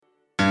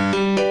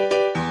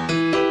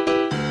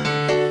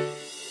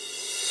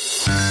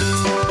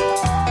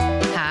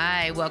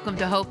welcome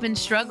to Hope and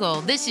Struggle.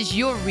 This is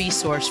your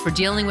resource for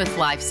dealing with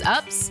life's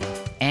ups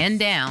and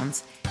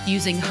downs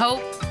using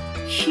hope,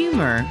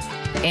 humor,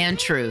 and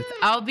truth.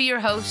 I'll be your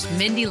host,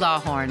 Mindy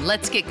Lawhorn.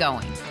 Let's get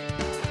going.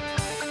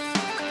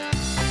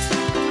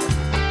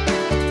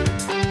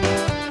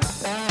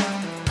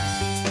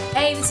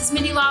 Hey, this is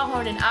Mindy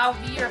Lawhorn, and I'll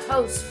be your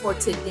host for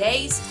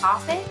today's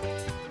topic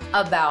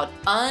about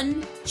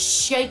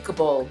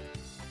unshakable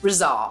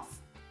resolve.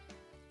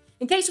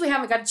 In case we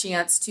haven't got a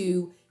chance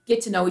to get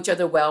to know each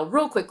other well,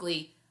 real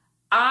quickly,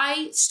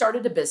 I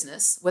started a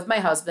business with my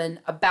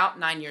husband about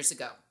 9 years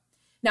ago.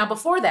 Now,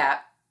 before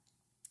that,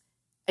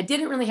 I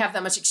didn't really have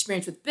that much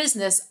experience with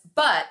business,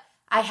 but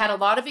I had a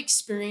lot of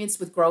experience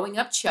with growing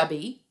up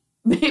chubby,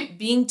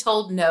 being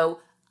told no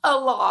a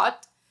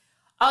lot,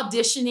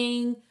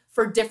 auditioning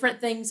for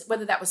different things,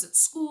 whether that was at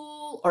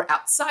school or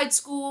outside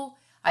school.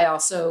 I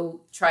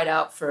also tried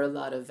out for a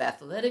lot of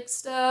athletic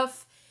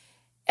stuff,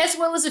 as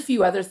well as a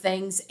few other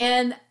things.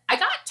 And I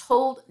got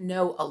told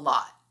no a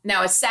lot.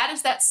 Now, as sad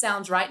as that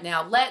sounds right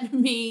now, let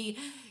me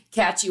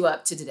catch you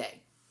up to today.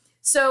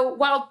 So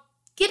while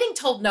getting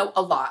told no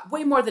a lot,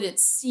 way more than it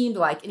seemed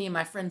like any of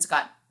my friends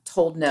got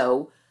told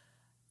no,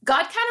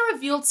 God kind of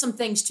revealed some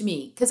things to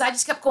me because I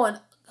just kept going,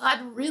 God,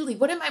 really,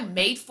 what am I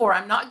made for?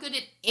 I'm not good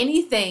at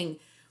anything.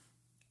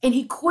 And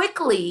he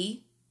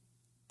quickly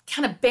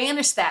kind of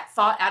banished that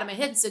thought out of my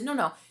head and said,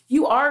 no,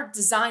 you are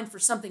designed for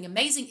something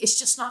amazing. It's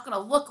just not going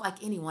to look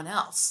like anyone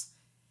else.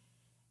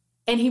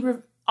 And he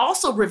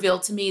also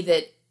revealed to me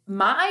that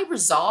my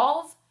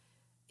resolve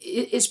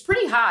is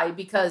pretty high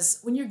because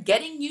when you're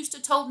getting used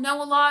to told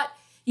no a lot,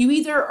 you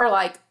either are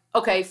like,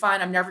 okay,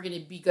 fine, I'm never going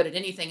to be good at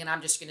anything and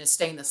I'm just going to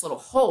stay in this little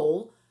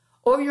hole.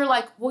 Or you're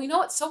like, well, you know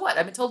what? So what?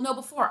 I've been told no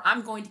before.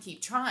 I'm going to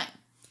keep trying.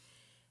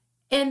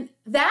 And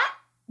that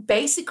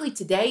basically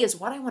today is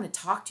what I want to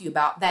talk to you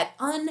about, that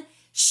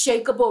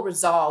unshakable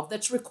resolve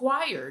that's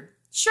required,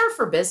 sure,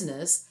 for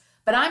business,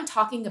 but I'm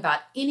talking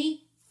about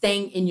anything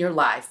in your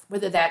life,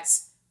 whether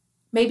that's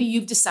maybe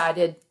you've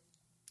decided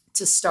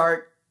to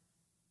start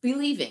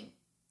believing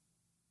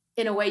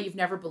in a way you've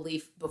never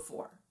believed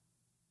before.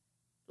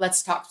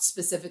 Let's talk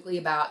specifically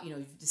about,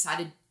 you've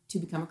decided to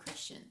become a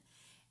Christian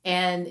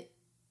and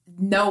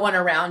no one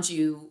around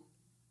you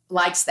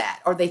likes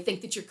that, or they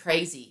think that you're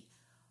crazy.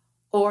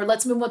 Or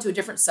let's move on to a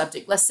different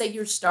subject. Let's say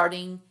you're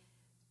starting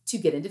to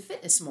get into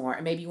fitness more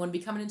and maybe you want to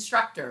become an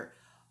instructor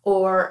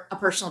or a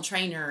personal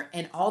trainer,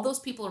 and all those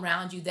people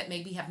around you that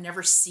maybe have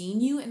never seen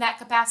you in that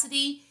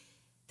capacity,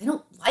 they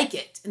don't like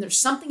it. And there's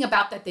something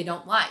about that they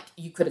don't like.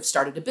 You could have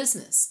started a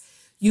business.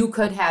 You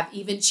could have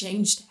even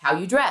changed how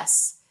you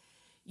dress.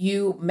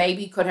 You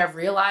maybe could have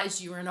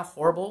realized you were in a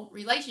horrible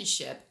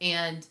relationship,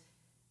 and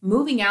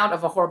moving out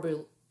of a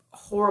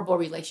horrible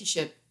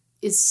relationship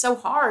is so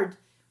hard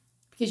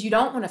because you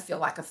don't want to feel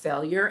like a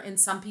failure. And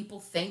some people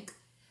think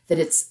that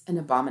it's an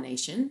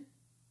abomination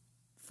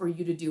for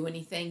you to do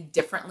anything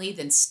differently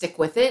than stick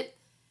with it,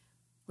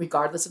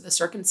 regardless of the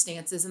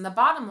circumstances. And the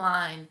bottom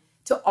line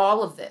to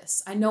all of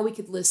this, I know we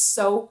could list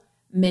so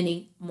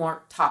many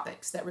more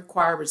topics that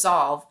require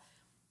resolve.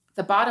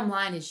 The bottom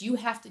line is you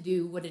have to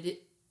do what it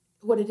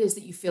is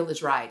that you feel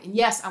is right. And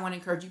yes, I want to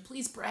encourage you,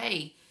 please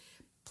pray.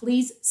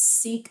 Please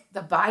seek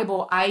the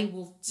Bible. I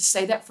will just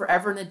say that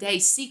forever and a day.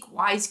 Seek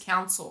wise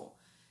counsel.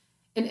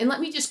 And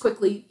let me just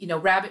quickly,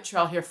 rabbit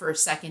trail here for a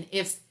second.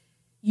 If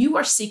you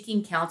are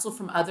seeking counsel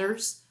from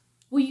others,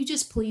 will you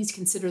just please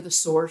consider the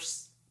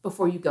source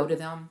before you go to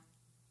them?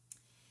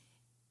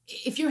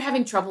 If you're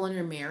having trouble in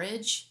your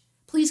marriage,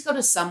 please go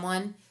to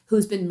someone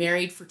who's been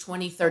married for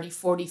 20, 30,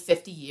 40,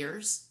 50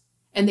 years,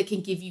 and that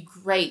can give you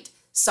great,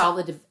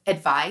 solid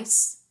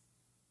advice.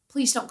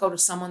 Please don't go to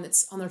someone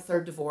that's on their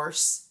third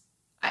divorce.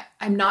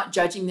 I'm not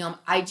judging them.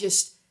 I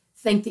just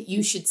think that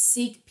you should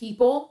seek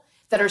people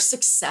that are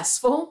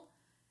successful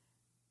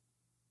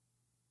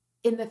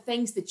in the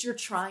things that you're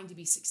trying to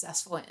be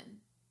successful in.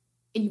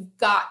 And you've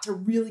got to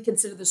really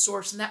consider the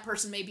source. And that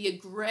person may be a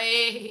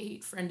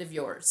great friend of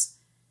yours.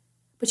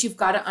 But you've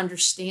got to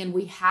understand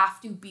we have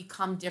to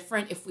become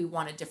different if we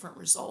want a different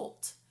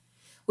result.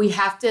 We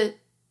have to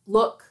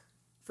look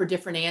for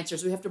different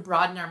answers. We have to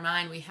broaden our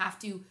mind. We have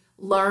to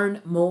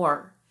learn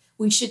more.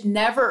 We should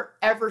never,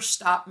 ever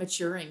stop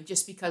maturing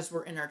just because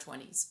we're in our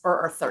 20s or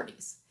our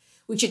 30s.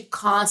 We should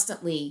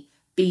constantly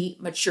be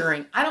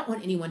maturing. I don't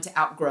want anyone to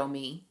outgrow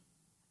me.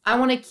 I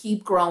want to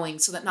keep growing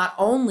so that not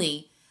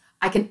only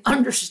I can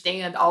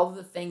understand all of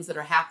the things that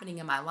are happening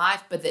in my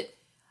life, but that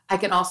I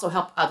can also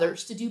help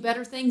others to do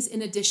better things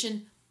in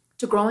addition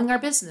to growing our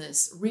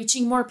business,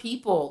 reaching more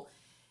people.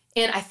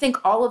 And I think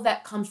all of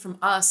that comes from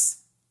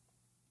us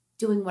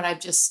doing what I've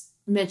just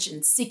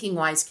mentioned, seeking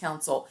wise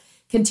counsel,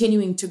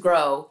 continuing to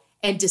grow,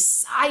 and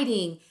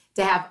deciding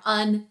to have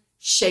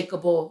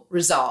unshakable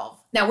resolve.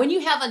 Now, when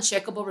you have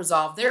unshakable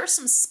resolve, there are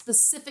some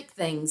specific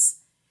things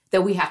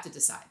that we have to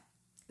decide.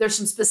 There's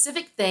some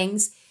specific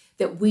things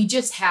that we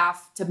just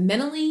have to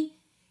mentally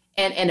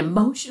and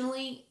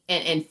emotionally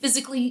and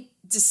physically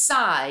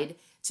decide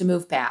to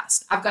move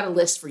past. I've got a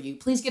list for you.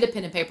 Please get a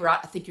pen and paper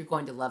out. I think you're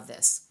going to love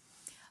this.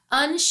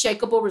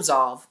 Unshakable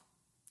resolve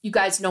You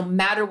guys, no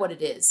matter what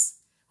it is,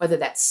 whether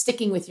that's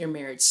sticking with your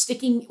marriage,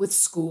 sticking with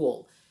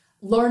school,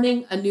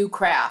 learning a new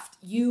craft,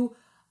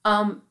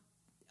 oh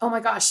my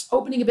gosh,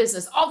 opening a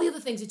business, all the other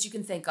things that you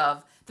can think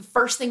of, the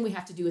first thing we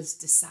have to do is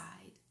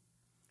decide.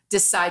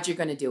 Decide you're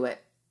going to do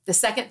it. The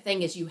second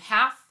thing is you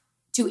have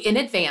to, in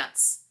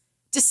advance,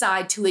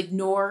 decide to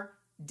ignore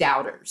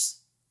doubters.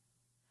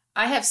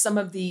 I have some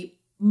of the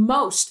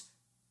most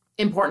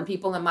important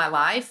people in my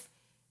life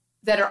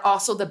that are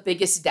also the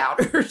biggest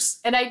doubters.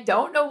 And I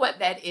don't know what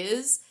that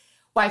is,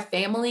 why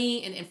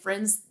family and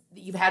friends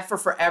that you've had for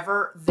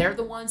forever, they're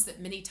the ones that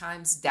many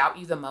times doubt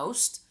you the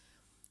most.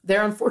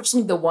 They're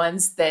unfortunately the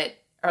ones that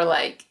are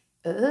like,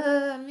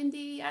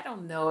 Mindy, I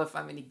don't know if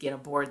I'm going to get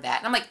aboard that.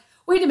 And I'm like,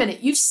 wait a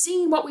minute, you've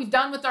seen what we've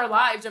done with our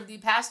lives over the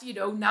past,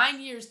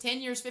 9 years,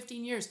 10 years,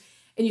 15 years,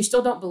 and you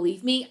still don't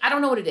believe me? I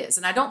don't know what it is.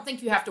 And I don't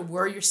think you have to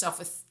worry yourself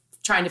with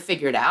trying to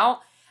figure it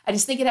out. I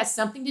just think it has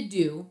something to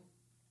do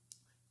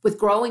with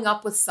growing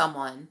up with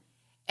someone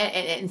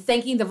and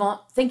thinking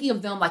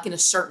of them like in a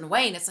certain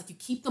way. And it's like you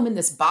keep them in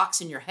this box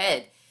in your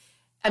head.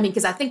 I mean,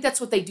 because I think that's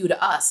what they do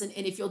to us. And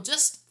if you'll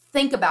just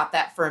think about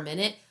that for a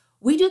minute,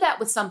 we do that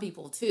with some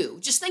people too.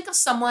 Just think of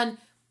someone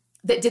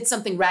that did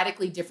something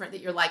radically different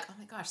that you're like, oh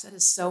my gosh, that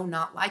is so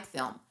not like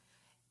them.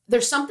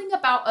 There's something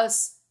about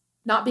us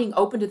not being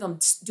open to them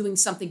doing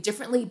something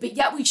differently, but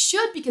yet we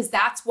should, because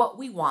that's what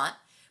we want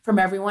from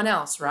everyone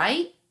else,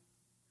 right?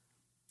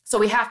 So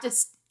we have to,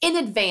 in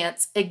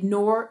advance,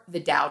 ignore the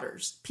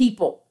doubters,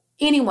 people,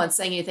 anyone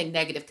saying anything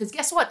negative, because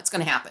guess what? It's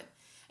going to happen.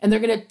 And they're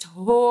going to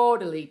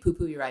totally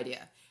poo-poo your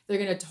idea. They're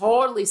going to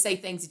totally say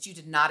things that you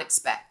did not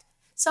expect.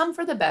 Some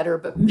for the better,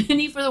 but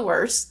many for the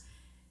worse.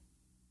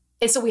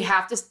 And so we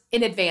have to,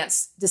 in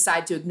advance,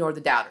 decide to ignore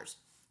the doubters.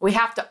 We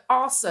have to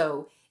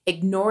also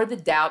ignore the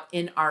doubt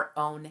in our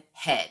own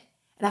head.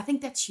 And I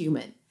think that's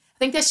human. I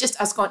think that's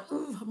just us going,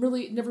 oh, I'm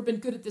really never been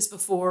good at this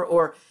before,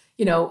 or,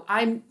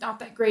 I'm not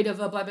that great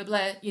of a blah, blah,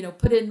 blah,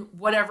 put in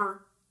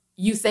whatever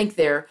you think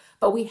there.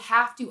 But we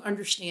have to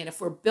understand, if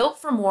we're built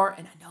for more,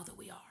 and I know that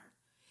we are,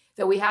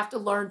 that we have to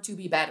learn to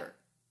be better.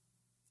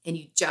 And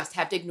you just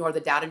have to ignore the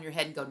doubt in your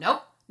head and go,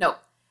 nope.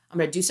 I'm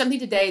going to do something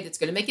today that's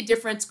going to make a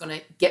difference, going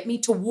to get me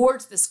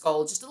towards this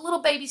goal, just a little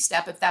baby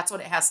step if that's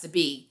what it has to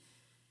be.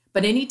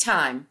 But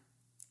anytime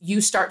you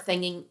start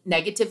thinking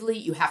negatively,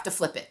 you have to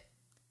flip it.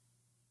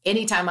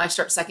 Anytime I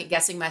start second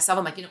guessing myself,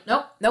 I'm like,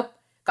 nope.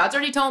 God's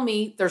already told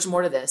me there's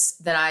more to this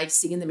than I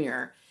see in the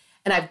mirror.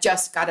 And I've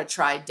just got to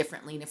try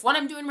differently. And if what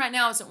I'm doing right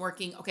now isn't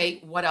working, okay,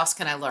 what else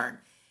can I learn?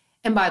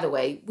 And by the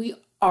way, we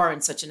are in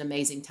such an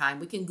amazing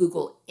time. We can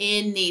Google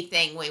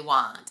anything we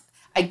want.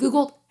 I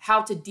Googled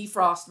how to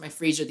defrost my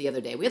freezer the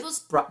other day. We have those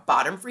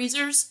bottom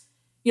freezers,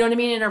 you know what I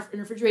mean, in our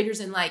refrigerators.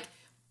 And like,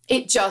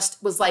 it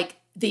just was like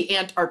the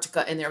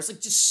Antarctica in there. It was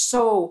like just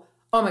so,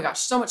 oh my gosh,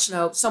 so much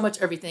snow, so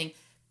much everything.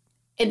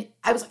 And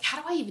I was like,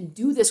 how do I even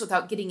do this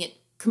without getting it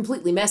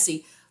completely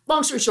messy?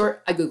 Long story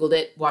short, I Googled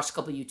it, watched a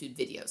couple YouTube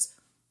videos.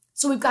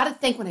 So we've got to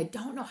think, when I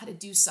don't know how to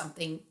do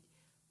something,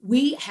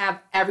 we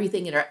have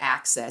everything at our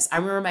access. I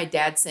remember my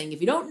dad saying,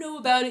 if you don't know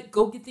about it,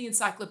 go get the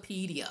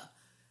encyclopedia.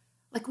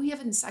 Like, we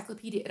have an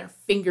encyclopedia at our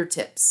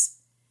fingertips.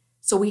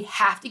 So we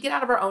have to get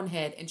out of our own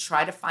head and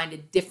try to find a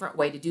different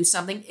way to do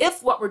something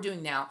if what we're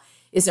doing now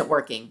isn't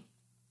working.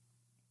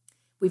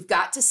 We've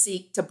got to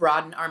seek to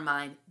broaden our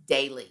mind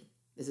daily.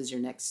 This is your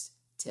next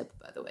tip,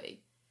 by the way.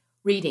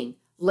 Reading,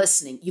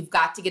 listening. You've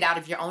got to get out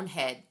of your own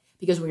head,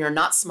 because we are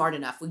not smart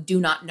enough. We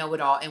do not know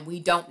it all, and we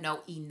don't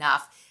know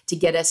enough to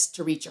get us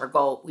to reach our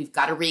goal. We've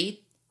got to read.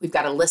 We've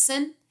got to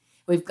listen.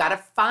 We've got to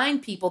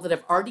find people that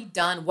have already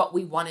done what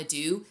we want to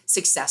do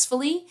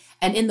successfully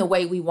and in the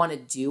way we want to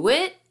do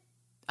it.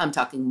 I'm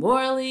talking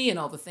morally and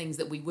all the things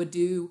that we would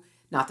do,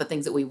 not the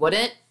things that we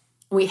wouldn't.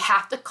 We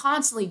have to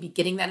constantly be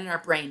getting that in our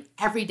brain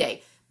every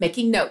day,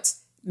 making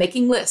notes,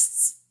 making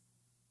lists.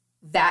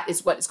 That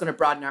is what is going to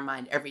broaden our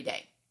mind every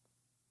day.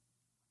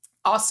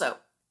 Also,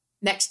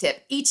 next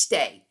tip, each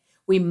day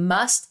we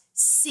must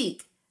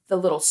seek the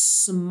little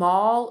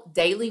small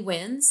daily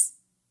wins.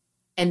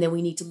 And then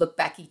we need to look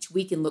back each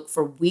week and look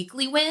for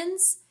weekly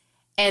wins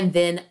and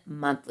then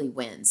monthly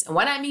wins. And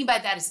what I mean by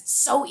that is, it's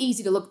so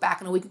easy to look back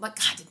on a week and be like,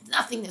 God, I did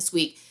nothing this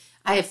week.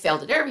 I have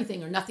failed at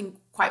everything, or nothing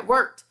quite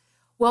worked.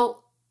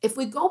 Well, if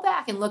we go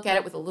back and look at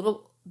it with a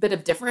little bit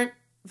of different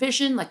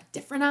vision, like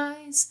different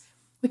eyes,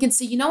 we can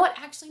see, you know what?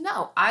 Actually,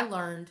 no, I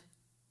learned,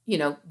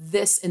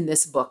 this in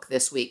this book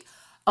this week.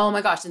 Oh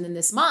my gosh. And then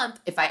this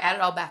month, if I add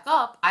it all back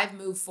up, I've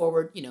moved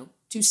forward,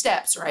 2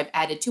 steps, or I've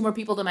added 2 more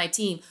people to my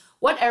team.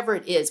 Whatever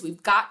it is,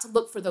 we've got to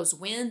look for those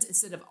wins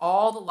instead of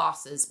all the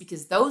losses,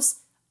 because those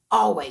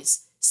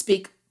always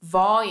speak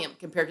volume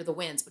compared to the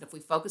wins. But if we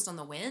focus on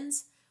the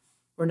wins,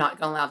 we're not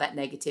going to allow that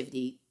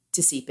negativity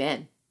to seep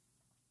in.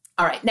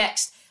 All right,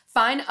 next,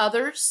 find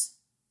others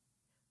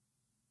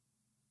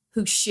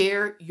who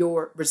share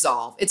your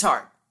resolve. It's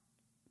hard,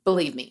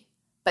 believe me.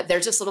 But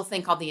there's this little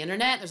thing called the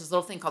internet. There's this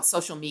little thing called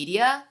social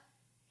media.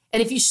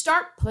 And if you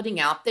start putting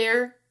out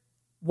there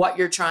what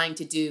you're trying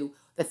to do,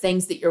 the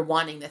things that you're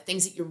wanting, the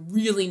things that you're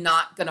really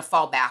not going to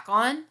fall back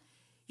on,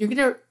 you're going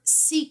to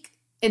seek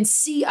and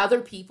see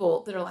other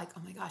people that are like,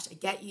 oh my gosh, I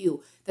get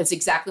you. That's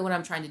exactly what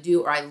I'm trying to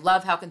do. Or I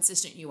love how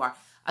consistent you are.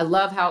 I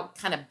love how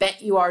kind of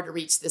bent you are to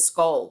reach this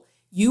goal.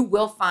 You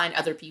will find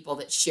other people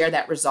that share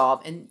that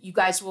resolve, and you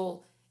guys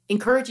will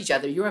encourage each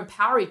other. You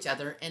empower each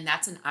other, and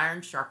that's an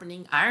iron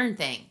sharpening iron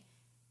thing.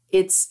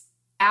 It's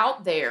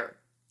out there.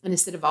 And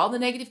instead of all the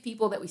negative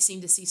people that we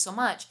seem to see so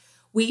much,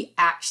 we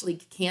actually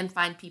can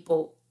find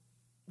people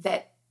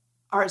that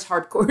are as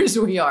hardcore as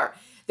we are,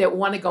 that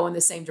want to go in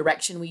the same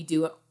direction we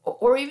do,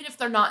 or even if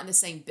they're not in the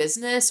same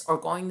business or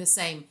going the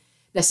same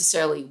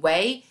necessarily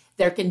way,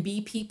 there can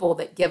be people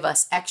that give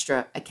us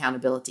extra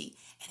accountability.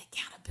 And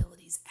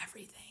accountability is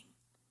everything.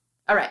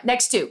 All right,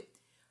 next two,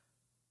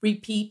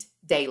 repeat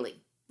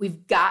daily.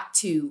 We've got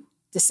to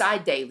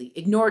decide daily,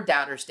 ignore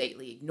doubters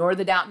daily, ignore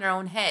the doubt in our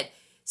own head,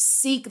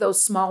 seek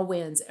those small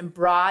wins and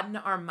broaden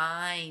our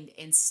mind,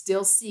 and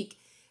still seek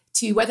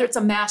to, whether it's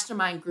a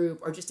mastermind group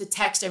or just a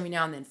text every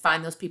now and then,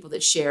 find those people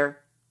that share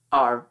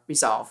our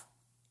resolve.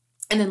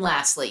 And then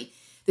lastly,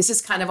 this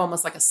is kind of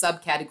almost like a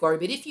subcategory,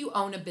 but if you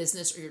own a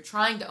business or you're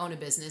trying to own a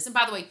business, and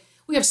by the way,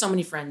 we have so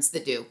many friends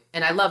that do,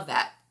 and I love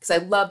that because I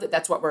love that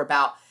that's what we're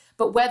about.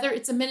 But whether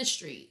it's a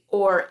ministry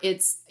or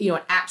it's, an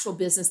actual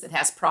business that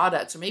has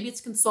products, or maybe it's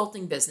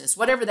consulting business,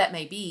 whatever that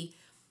may be,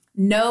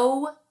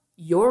 know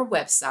your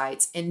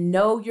websites and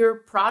know your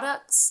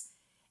products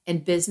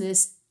and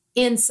business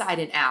inside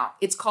and out.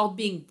 It's called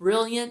being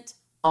brilliant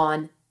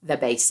on the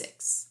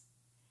basics.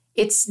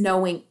 It's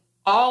knowing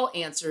all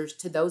answers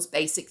to those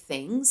basic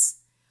things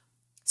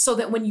so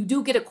that when you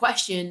do get a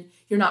question,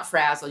 you're not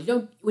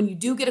frazzled. When you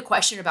do get a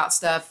question about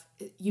stuff,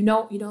 you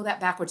know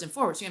that backwards and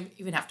forwards. You don't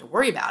even have to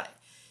worry about it.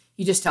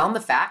 You just tell them the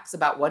facts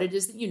about what it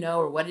is that you know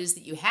or what it is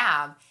that you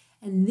have.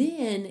 And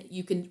then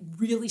you can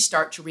really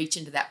start to reach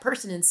into that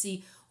person and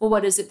see, well,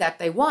 what is it that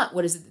they want?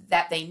 What is it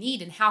that they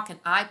need? And how can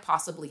I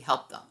possibly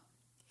help them?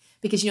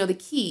 Because, the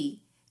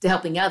key to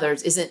helping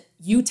others isn't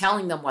you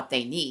telling them what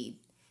they need.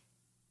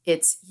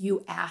 It's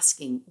you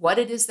asking what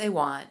it is they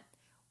want,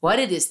 what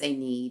it is they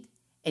need,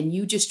 and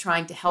you just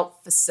trying to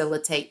help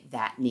facilitate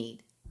that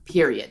need,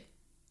 period.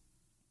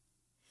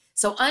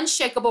 So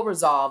unshakable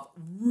resolve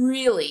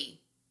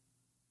really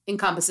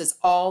encompasses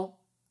all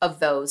of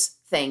those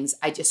things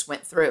I just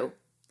went through.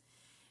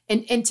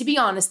 And to be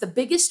honest, the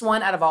biggest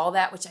one out of all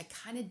that, which I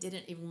kind of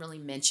didn't even really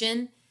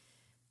mention,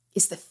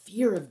 is the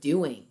fear of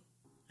doing.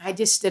 I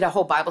just did a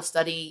whole Bible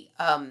study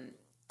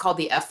called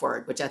the F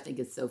word, which I think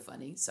is so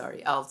funny.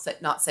 Sorry, I'll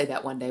not say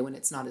that one day when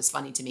it's not as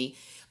funny to me.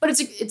 But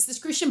it's this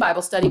Christian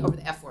Bible study over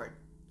the F word.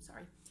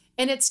 Sorry.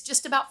 And it's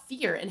just about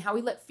fear and how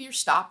we let fear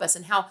stop us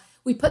and how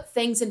we put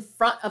things in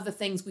front of the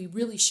things we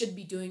really should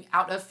be doing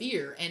out of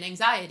fear and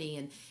anxiety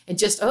and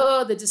just,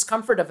 the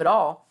discomfort of it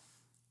all.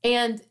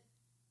 And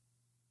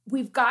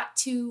we've got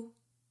to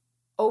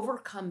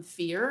overcome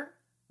fear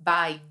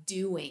by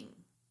doing.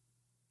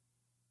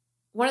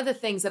 One of the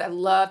things that I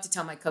love to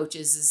tell my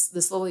coaches is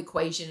this little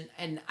equation,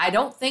 and I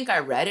don't think I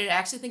read it. I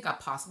actually think I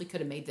possibly could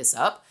have made this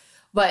up,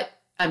 but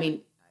I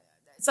mean,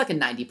 it's like a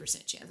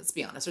 90% chance, let's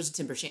be honest. There's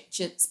a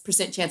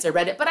 10% chance I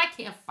read it, but I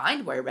can't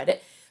find where I read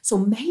it. So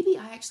maybe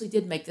I actually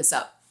did make this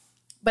up.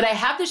 But I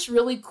have this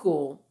really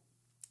cool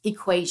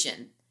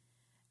equation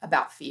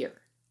about fear.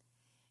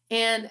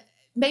 And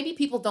maybe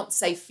people don't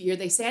say fear,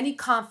 they say, I need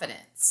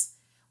confidence.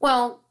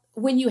 Well,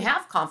 when you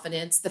have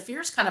confidence, the fear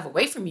is kind of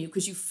away from you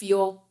because you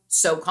feel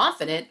so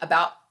confident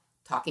about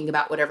talking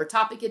about whatever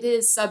topic it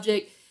is,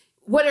 subject,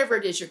 whatever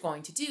it is you're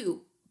going to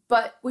do.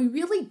 But we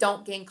really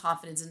don't gain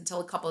confidence until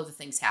a couple of the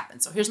things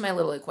happen. So here's my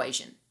little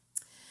equation.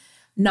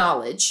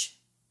 Knowledge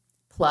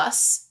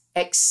plus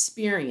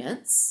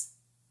experience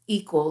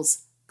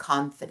equals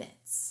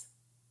confidence.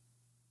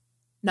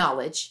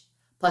 Knowledge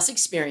plus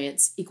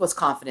experience equals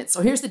confidence.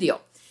 So here's the deal.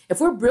 If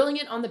we're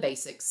brilliant on the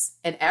basics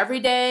and every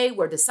day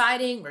we're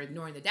deciding, we're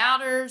ignoring the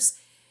doubters,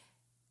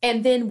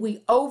 and then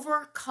we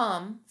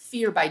overcome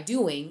fear by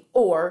doing,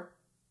 or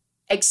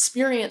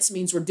experience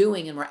means we're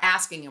doing and we're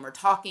asking and we're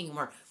talking and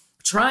we're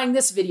trying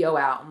this video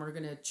out and we're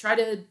going to try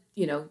to,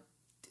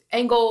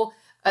 angle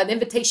an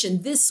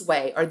invitation this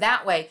way or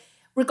that way,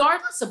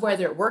 regardless of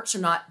whether it works or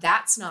not,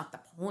 that's not the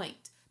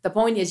point. The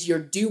point is you're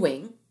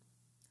doing,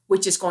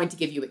 which is going to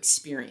give you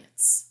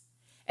experience.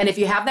 And if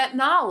you have that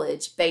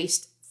knowledge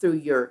based through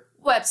your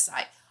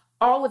website,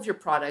 all of your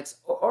products,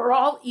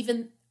 or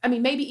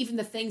maybe even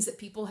the things that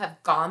people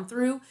have gone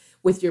through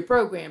with your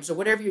programs or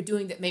whatever you're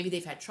doing that maybe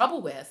they've had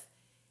trouble with,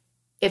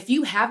 if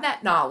you have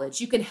that knowledge,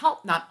 you can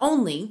help not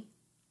only,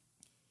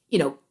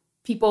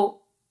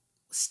 people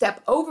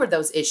step over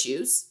those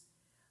issues,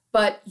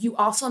 but you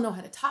also know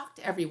how to talk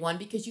to everyone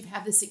because you've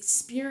had this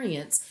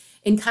experience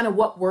in kind of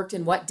what worked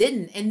and what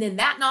didn't. And then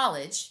that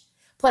knowledge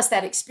plus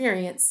that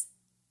experience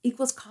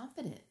equals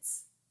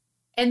confidence.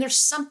 And there's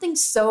something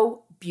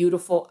so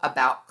beautiful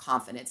about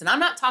confidence. And I'm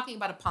not talking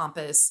about a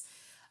pompous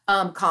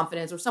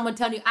confidence or someone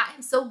telling you, I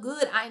am so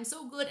good,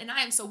 and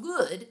I am so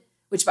good,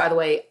 which, by the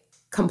way,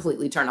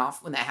 completely turn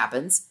off when that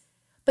happens.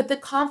 But the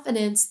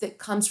confidence that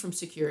comes from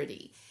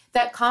security,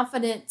 that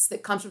confidence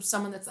that comes from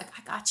someone that's like,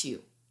 I got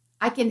you.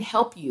 I can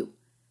help you.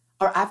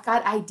 or I've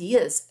got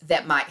ideas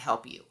that might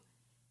help you.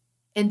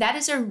 And that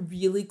is a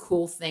really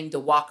cool thing to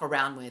walk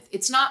around with.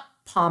 It's not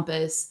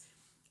pompous.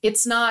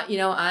 It's not,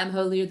 I'm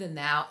holier than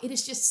thou. It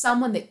is just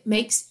someone that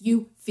makes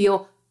you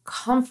feel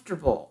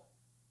comfortable.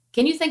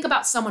 Can you think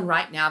about someone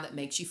right now that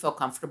makes you feel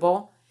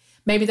comfortable?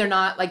 Maybe they're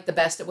not like the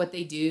best at what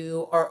they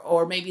do,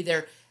 or maybe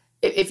they're,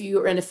 if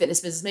you're in a fitness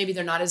business, maybe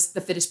they're not as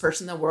the fittest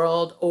person in the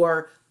world,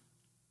 or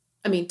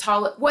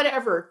tall,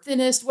 whatever,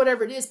 thinnest,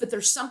 whatever it is, but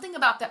there's something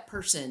about that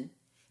person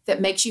that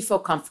makes you feel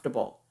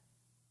comfortable.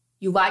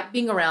 You like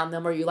being around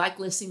them, or you like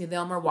listening to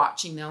them or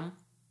watching them.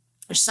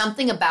 There's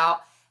something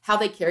about how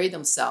they carry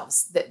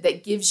themselves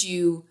that gives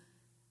you,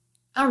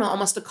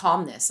 almost a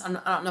calmness. I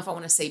don't know if I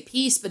want to say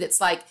peace, but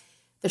it's like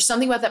there's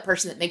something about that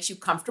person that makes you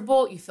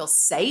comfortable. You feel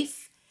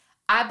safe.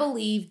 I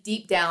believe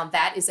deep down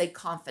that is a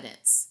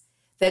confidence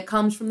that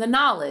comes from the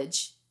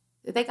knowledge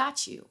that they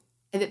got you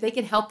and that they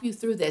can help you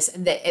through this,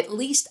 and that at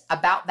least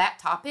about that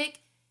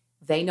topic,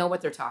 they know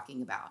what they're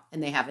talking about,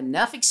 and they have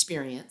enough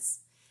experience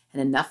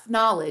and enough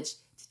knowledge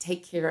to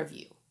take care of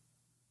you.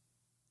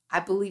 I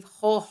believe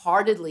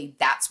wholeheartedly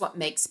that's what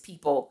makes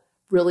people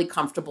really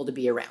comfortable to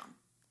be around.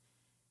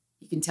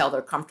 You can tell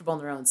they're comfortable in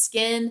their own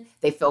skin.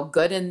 They feel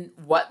good in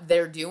what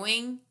they're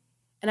doing.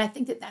 And I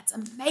think that that's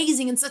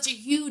amazing and such a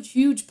huge,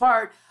 huge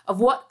part of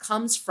what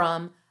comes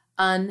from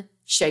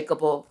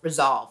unshakable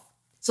resolve.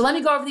 So let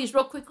me go over these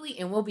real quickly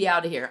and we'll be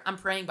out of here. I'm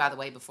praying, by the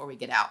way, before we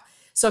get out.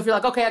 So if you're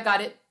like, okay, I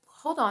got it.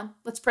 Hold on.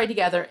 Let's pray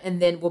together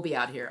and then we'll be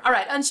out of here. All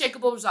right.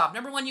 Unshakable resolve.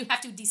 Number 1, you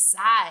have to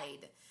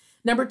decide.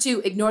 Number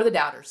 2, ignore the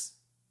doubters.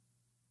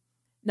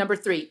 Number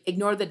 3,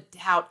 ignore the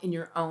doubt in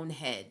your own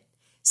head.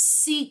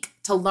 Seek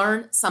to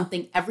learn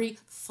something every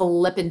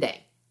flippin'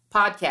 day.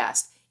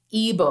 Podcast,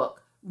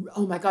 ebook.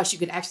 Oh my gosh, you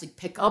could actually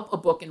pick up a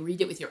book and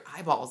read it with your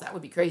eyeballs. That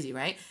would be crazy,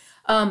 right?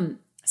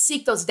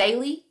 Seek those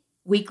daily,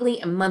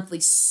 weekly, and monthly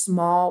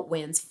small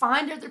wins.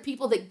 Find other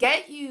people that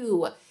get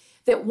you,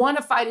 that want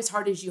to fight as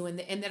hard as you, and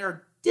that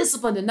are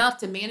disciplined enough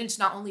to manage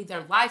not only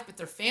their life, but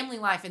their family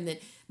life, and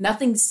that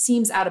nothing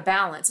seems out of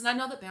balance. And I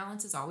know that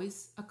balance is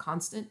always a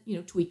constant,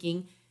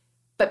 tweaking.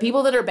 But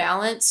people that are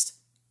balanced,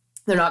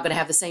 they're not going to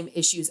have the same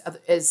issues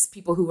as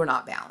people who are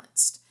not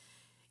balanced.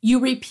 You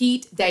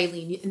repeat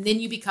daily, and then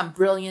you become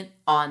brilliant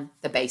on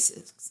the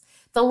basics.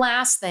 The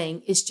last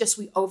thing is just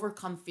we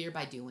overcome fear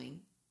by doing.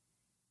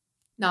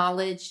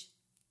 Knowledge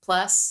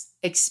plus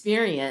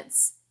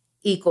experience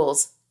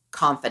equals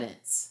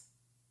confidence.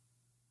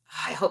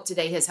 I hope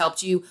today has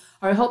helped you,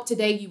 or I hope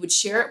today you would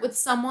share it with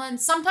someone.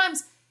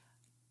 Sometimes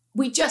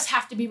we just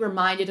have to be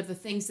reminded of the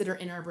things that are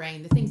in our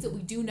brain, the things that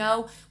we do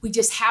know, we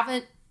just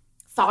haven't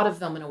thought of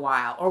them in a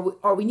while,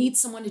 or we need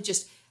someone to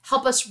just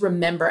help us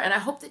remember. And I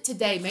hope that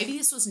today, maybe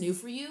this was new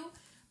for you,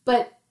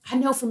 but I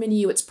know for many of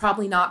you it's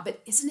probably not,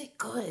 but isn't it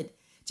good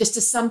just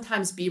to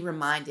sometimes be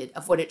reminded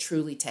of what it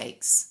truly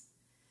takes?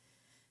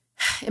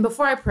 And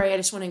before I pray, I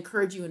just want to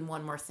encourage you in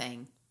one more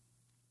thing.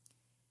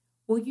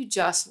 Will you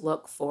just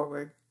look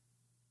forward?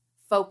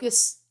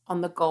 Focus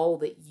on the goal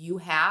that you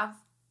have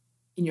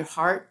in your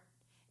heart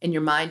and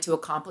your mind to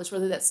accomplish,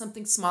 whether that's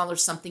something small or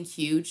something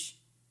huge.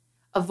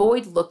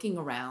 Avoid looking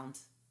around.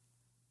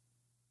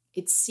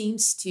 It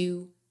seems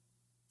to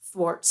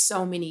thwart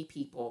so many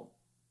people.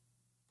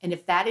 And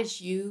if that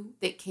is you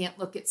that can't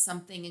look at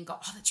something and go,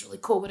 oh, that's really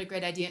cool, what a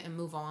great idea, and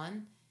move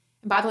on.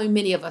 And by the way,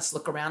 many of us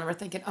look around and we're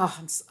thinking, oh,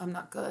 I'm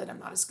not good. I'm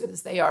not as good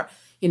as they are.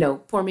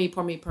 Poor me,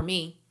 poor me, poor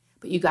me.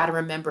 But you got to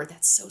remember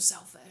that's so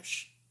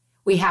selfish.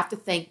 We have to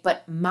think,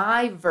 but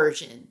my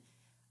version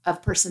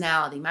of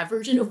personality, my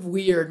version of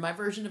weird, my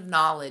version of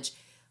knowledge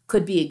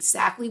could be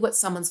exactly what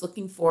someone's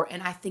looking for.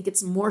 And I think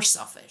it's more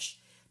selfish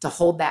to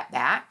hold that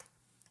back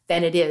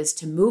than it is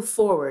to move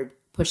forward,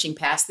 pushing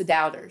past the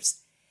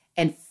doubters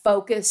and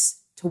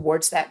focus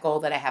towards that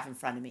goal that I have in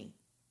front of me.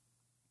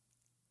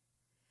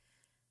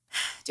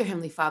 Dear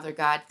Heavenly Father,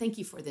 God, thank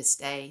you for this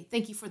day.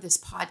 Thank you for this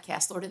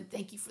podcast, Lord, and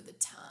thank you for the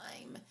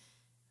time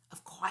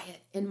of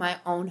quiet in my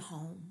own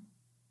home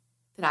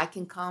that I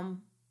can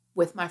come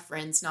with my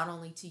friends, not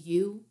only to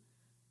you,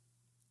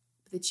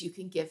 but that you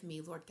can give me,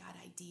 Lord God,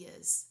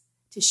 ideas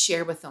to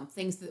share with them,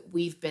 things that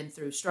we've been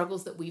through,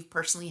 struggles that we've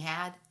personally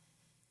had,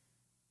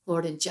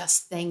 Lord, and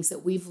just things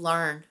that we've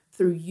learned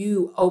through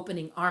you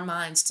opening our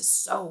minds to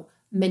so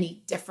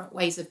many different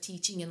ways of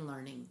teaching and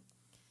learning.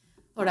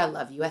 Lord, I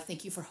love you. I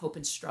thank you for hope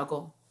and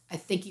struggle. I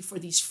thank you for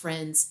these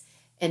friends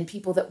and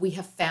people that we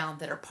have found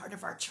that are part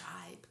of our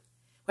tribe,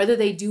 whether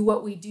they do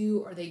what we do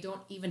or they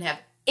don't even have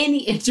any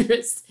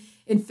interest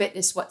in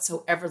fitness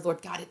whatsoever.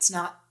 Lord God, it's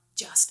not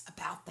just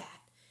about that.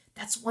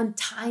 That's one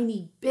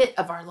tiny bit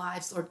of our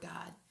lives, Lord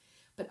God.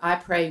 But I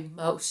pray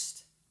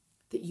most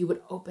that you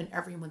would open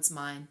everyone's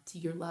mind to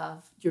your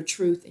love, your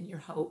truth, and your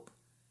hope.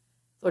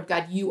 Lord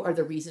God, you are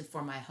the reason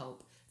for my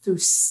hope. Through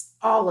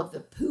all of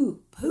the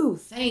poo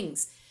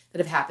things that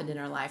have happened in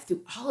our life,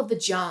 through all of the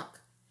junk,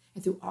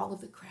 and through all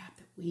of the crap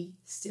that we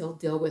still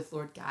deal with,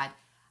 Lord God,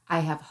 I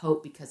have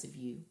hope because of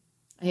you.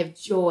 I have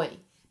joy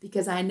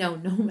because I know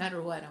no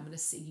matter what, I'm going to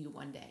see you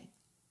one day.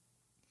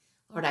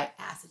 Lord, I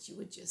ask that you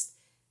would just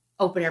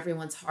open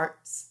everyone's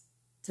hearts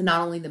to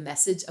not only the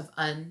message of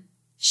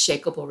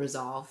unshakable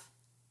resolve,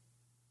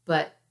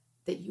 but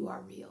that you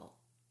are real.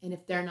 And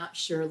if they're not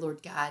sure,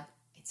 Lord God,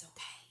 it's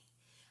okay.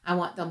 I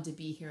want them to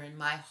be here. And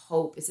my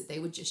hope is that they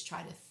would just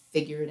try to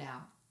figure it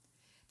out,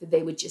 that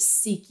they would just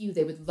seek you.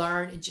 They would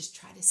learn and just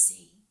try to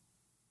see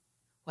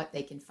what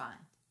they can find.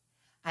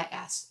 I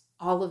ask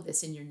all of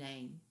this in your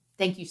name.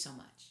 Thank you so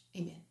much.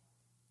 Amen.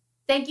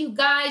 Thank you,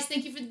 guys.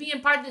 Thank you for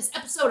being part of this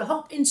episode of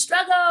Hope in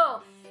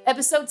Struggle.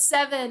 Episode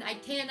 7. I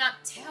cannot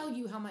tell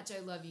you how much I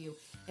love you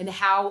and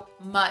how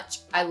much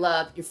I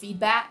love your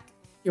feedback,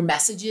 your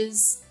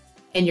messages,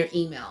 and your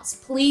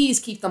emails. Please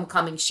keep them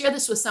coming. Share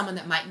this with someone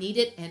that might need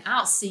it, and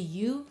I'll see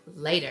you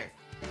later.